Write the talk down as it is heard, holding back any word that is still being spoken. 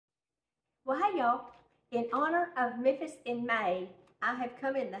Well, hey y'all, in honor of Memphis in May, I have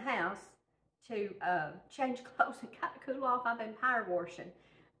come in the house to change clothes and kind of cool off. I've been power washing,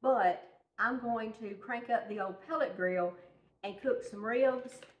 but I'm going to crank up the old pellet grill and cook some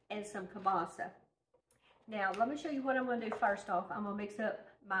ribs and some kielbasa. Now, let me show you what I'm going to do first off. I'm going to mix up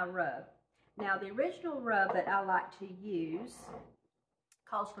my rub. Now, the original rub that I like to use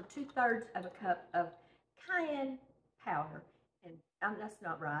calls for 2/3 of a cup of cayenne powder. And that's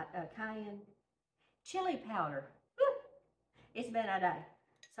not right, cayenne chili powder. Woo! It's been a day.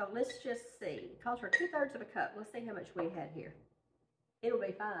 So let's just see. It calls for 2/3 of a cup. Let's see how much we had here. It'll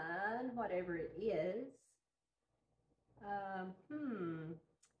be fine, whatever it is.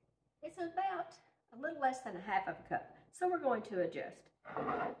 It's about a little less than 1/2 of a cup. So we're going to adjust.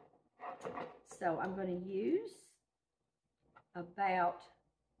 So I'm going to use about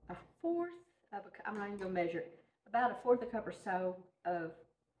 1/4 of a cup. I'm not even going to measure it. About 1/4 of a cup or so of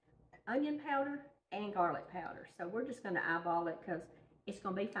onion powder and garlic powder. So we're just going to eyeball it because it's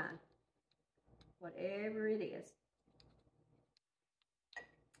going to be fine, whatever it is.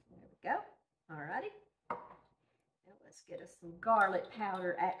 There we go. Alrighty. Now let's get us some garlic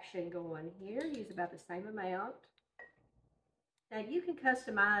powder action going here. Use about the same amount. Now you can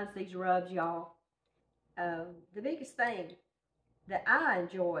customize these rubs, y'all. The biggest thing that I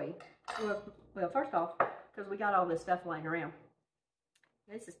enjoy, well, first off, because we got all this stuff laying around.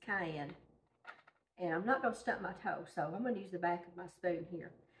 This is cayenne. And I'm not going to stump my toe, so I'm going to use the back of my spoon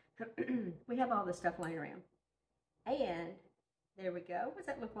here. We have all this stuff laying around. And there we go. What does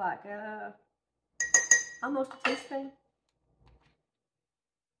that look like? Almost a teaspoon.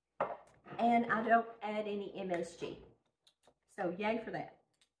 And I don't add any MSG. So yay for that.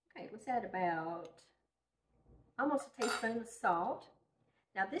 Okay, let's add about almost a teaspoon of salt.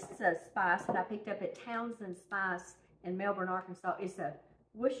 Now this is a spice that I picked up at Townsend Spice in Melbourne, Arkansas. It's a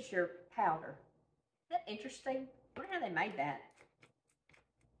Worcestershire powder. Isn't that interesting? I wonder how they made that.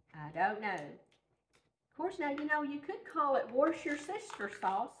 I don't know. Of course, now you know you could call it Worcestershire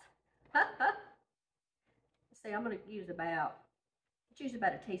sauce. See, I'm going to use about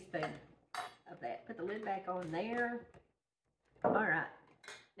a teaspoon of that. Put the lid back on there. All right.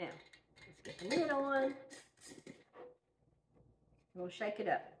 Now, let's get the lid on. We'll shake it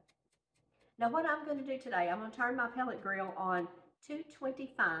up. Now, what I'm going to do today, I'm going to turn my pellet grill on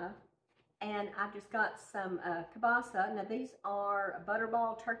 225, and I've just got some kielbasa. Now, these are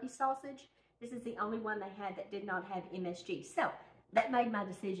butterball turkey sausage. This is the only one they had that did not have MSG. So, that made my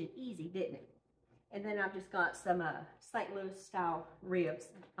decision easy, didn't it? And then I've just got some St. Louis style ribs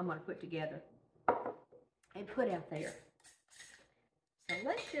I'm going to put together and put out there. So,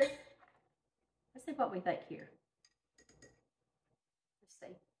 let's see what we think here. Let's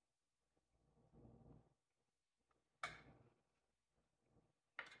see.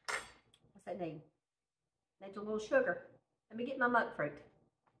 What's that need? Needs a little sugar. Let me get my monk fruit.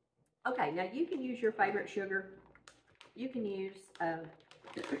 Okay, now you can use your favorite sugar. You can use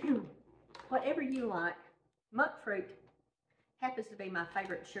whatever you like. Monk fruit happens to be my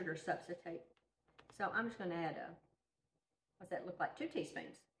favorite sugar substitute. So I'm just going to add what's that look like? 2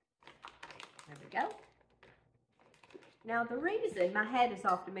 teaspoons. There we go. Now the reason my hat is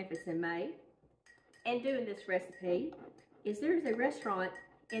off to Memphis in May and doing this recipe is there's a restaurant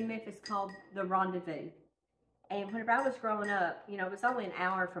in Memphis called the Rendezvous. And whenever I was growing up, you know, it was only an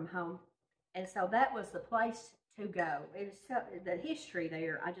hour from home. And so that was the place to go. It was so, the history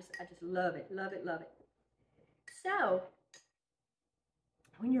there, I just love it, love it, love it. So,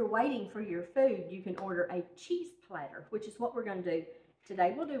 when you're waiting for your food, you can order a cheese platter, which is what we're going to do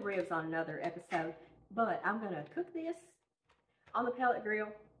today. We'll do ribs on another episode, but I'm going to cook this on the pellet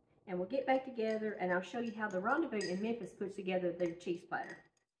grill, and we'll get back together, and I'll show you how the Rendezvous in Memphis puts together their cheese platter.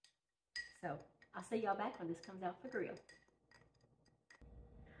 So, I'll see y'all back when this comes out the grill.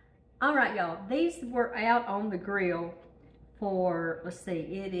 All right, y'all. These were out on the grill for, let's see,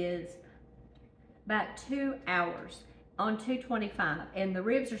 it is about 2 hours on 225. And the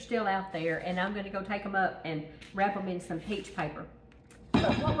ribs are still out there, and I'm going to go take them up and wrap them in some peach paper.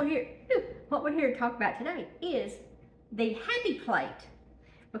 But what we're here to talk about today is the happy plate.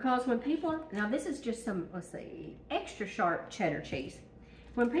 Because when people are, now this is just some, let's see, extra sharp cheddar cheese.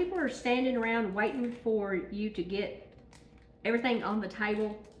 When people are standing around waiting for you to get everything on the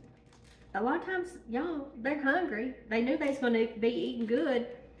table, a lot of times, y'all, they're hungry. They knew they was going to be eating good,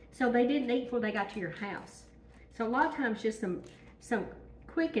 so they didn't eat before they got to your house. So a lot of times, just some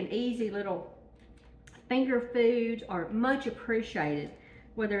quick and easy little finger foods are much appreciated.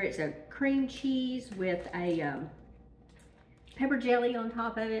 Whether it's a cream cheese with a pepper jelly on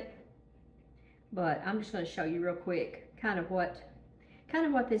top of it. But I'm just going to show you real quick kind of kind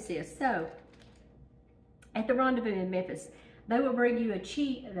of what this is. So, at the Rendezvous in Memphis, they will bring you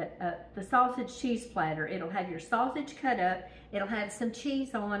the sausage cheese platter. It'll have your sausage cut up, it'll have some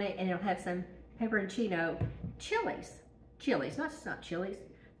cheese on it, and it'll have some pepperoncino chilies, not chilies,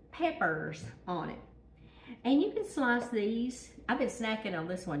 peppers on it. And you can slice these. I've been snacking on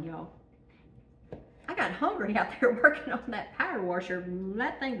this one, y'all. I got hungry out there working on that power washer.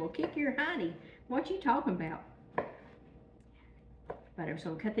 That thing will kick your hiney. What you talking about? But I'm just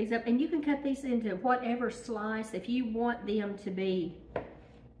gonna cut these up, and you can cut these into whatever slice. If you want them to be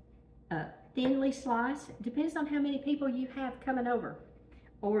thinly sliced, it depends on how many people you have coming over.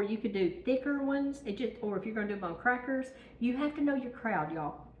 Or you could do thicker ones, or if you're gonna do them on crackers, you have to know your crowd,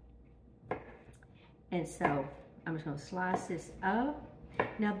 y'all. And so I'm just gonna slice this up.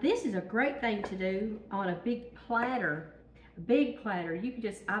 Now this is a great thing to do on a big platter. You could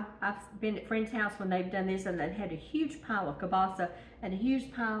just, I've been at friends' house when they've done this, and they've had a huge pile of kielbasa and a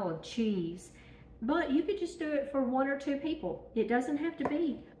huge pile of cheese. But you could just do it for 1 or 2 people. It doesn't have to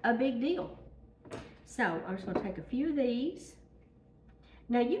be a big deal. So I'm just gonna take a few of these.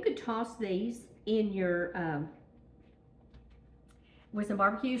 Now you could toss these in your, with some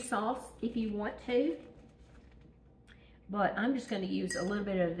barbecue sauce if you want to. But I'm just gonna use a little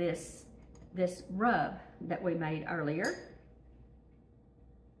bit of this rub that we made earlier.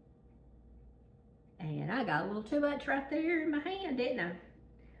 And I got a little too much right there in my hand, didn't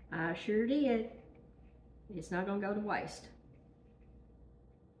I? I sure did. It's not gonna go to waste.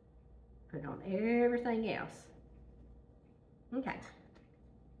 Put it on everything else. Okay.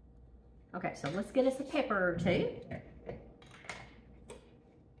 Okay, so let's get us a pepper or 2.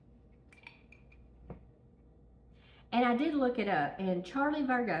 And I did look it up, and Charlie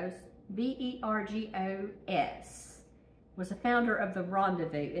Vergos, V-E-R-G-O-S, was the founder of the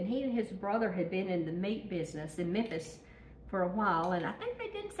Rendezvous, and he and his brother had been in the meat business in Memphis for a while, and I think they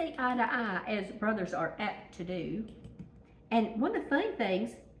didn't see eye to eye, as brothers are apt to do. And one of the funny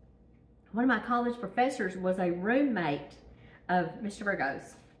things, one of my college professors was a roommate of Mr.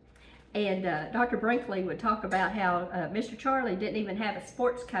 Vergos, and Dr. Brinkley would talk about how Mr. Charlie didn't even have a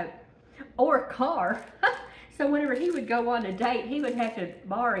sports coat or a car. So whenever he would go on a date, he would have to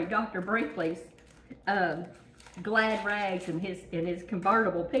borrow Dr. Brinkley's glad rags and his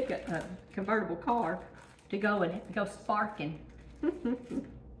convertible convertible car to go sparking.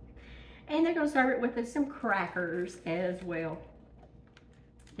 And they're gonna serve it with some crackers as well.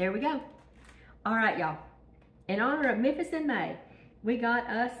 There we go. All right, y'all. In honor of Memphis in May, we got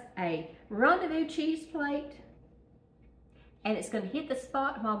us a Rendezvous cheese plate, and it's gonna hit the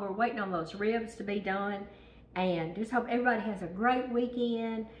spot while we're waiting on those ribs to be done. And just hope everybody has a great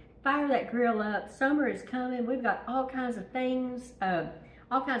weekend. Fire that grill up. Summer is coming. We've got all kinds of things,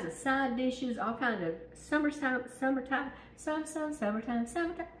 all kinds of side dishes, all kinds of summertime.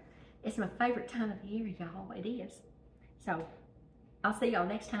 It's my favorite time of the year, y'all. It is. So, I'll see y'all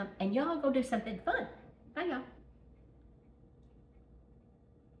next time. And y'all go do something fun. Bye, y'all.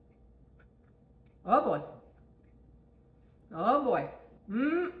 Oh, boy. Oh, boy.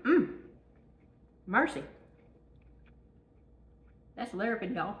 Mercy. That's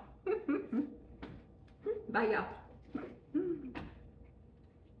Larrapin, y'all. Bye, y'all.